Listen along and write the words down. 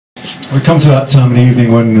We come to that time of the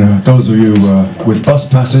evening when those of you with bus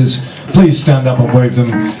passes, please stand up and wave them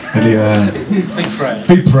in the air. Be proud.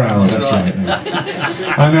 Be proud, that's right.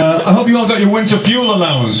 And I hope you all got your winter fuel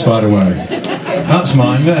allowance, by the way. That's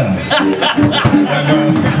mine there.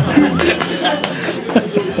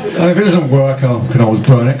 And if it doesn't work, I can always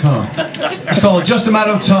burn it, can't I? It's called Just a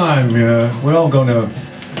Matter of Time. We're all going to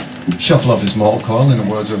shuffle off this mortal coil, in the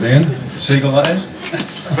words of Ian Seagull, that is.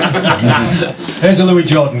 Here's a Louis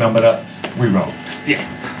Jordan number that we wrote. Yeah.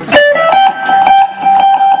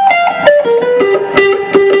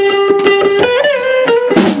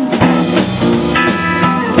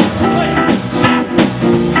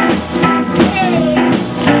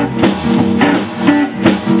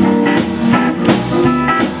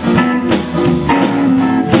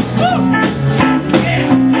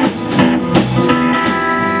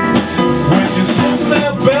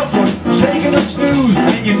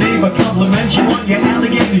 Your neighbour compliments you on your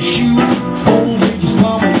alligator shoes. Old age is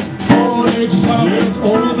coming. Old age is coming. Yes,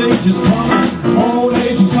 old age is coming. Old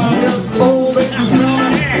age is coming. Yes, old age is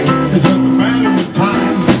coming. It's just a matter of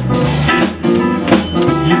time.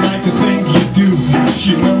 You like to think you do,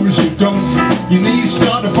 she knows you don't. Your knees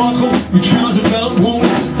start to buckle, your trouser belt won't.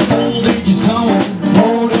 Old age is coming.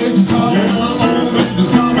 Old age is coming. Yeah, old age is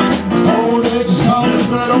coming. Old age is coming. Yes,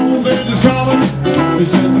 that old age is coming.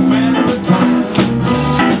 It's just a matter of time.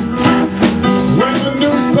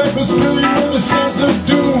 Fill you with a sense of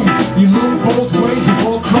doom. You look both ways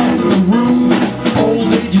before crossing the room.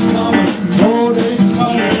 Old age is coming. Old age is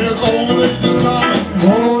coming. Yes, old age is coming.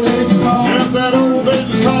 Old age is coming. Yes, that old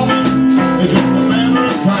age is coming. It's just a matter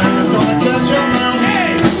of time. It's gonna catch up now.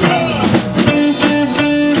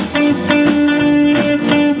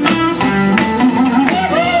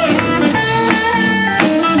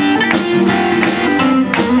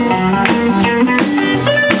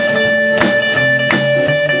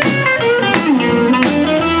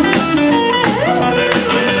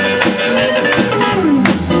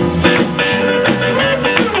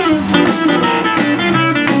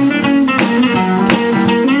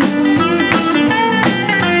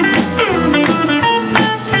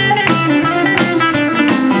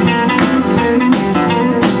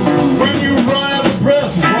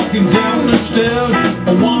 Down the stairs, a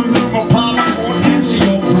one-room apartment won't answer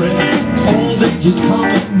your prayers. Old age is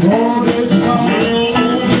coming. Old age is coming. Yeah,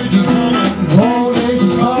 old age is coming. Old age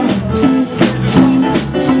is coming.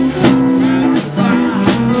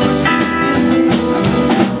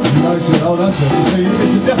 You guys said, oh, that's it. You see,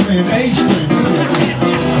 it's definitely an age thing.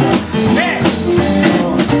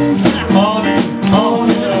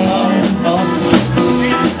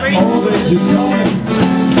 Old age is coming.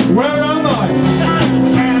 Where am I?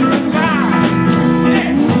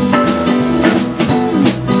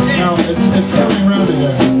 It's coming round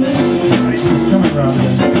again. It's coming round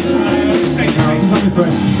again. Let me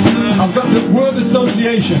think. I've got the word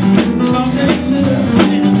association. Yeah.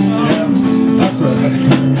 That's it.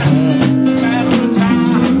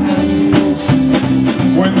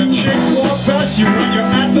 When the chicks walk past you when you're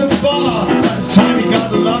at the bar, last time you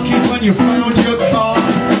got lucky when you found your car.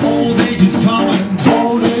 Old age is coming.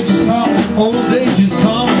 Old age is coming. Old age is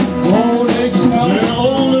coming. Old age is coming. Yeah,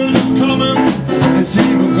 old age is coming. It's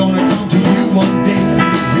even gonna come to you one day.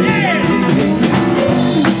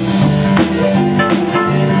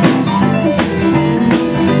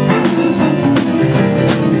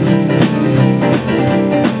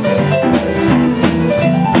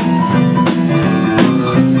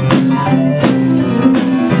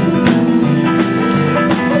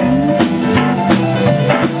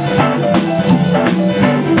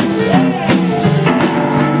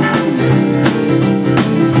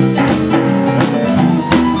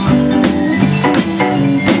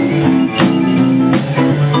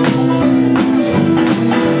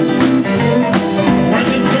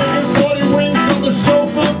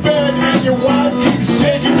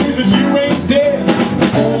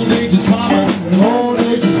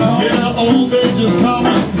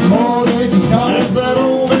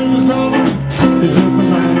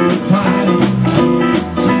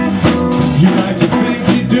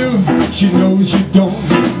 She knows you don't.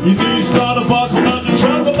 You need to start a buckle, but the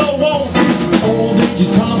trouser belt won't. Old age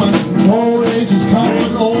is coming. Old age is coming.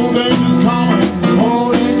 Yes, old age is coming.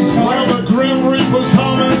 Old age is coming. Well, the Grim Reaper's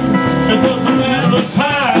humming. It's just a matter of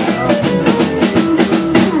time.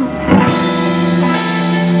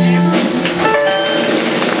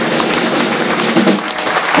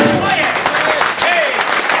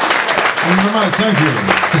 Thank you very much. Thank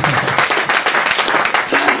you.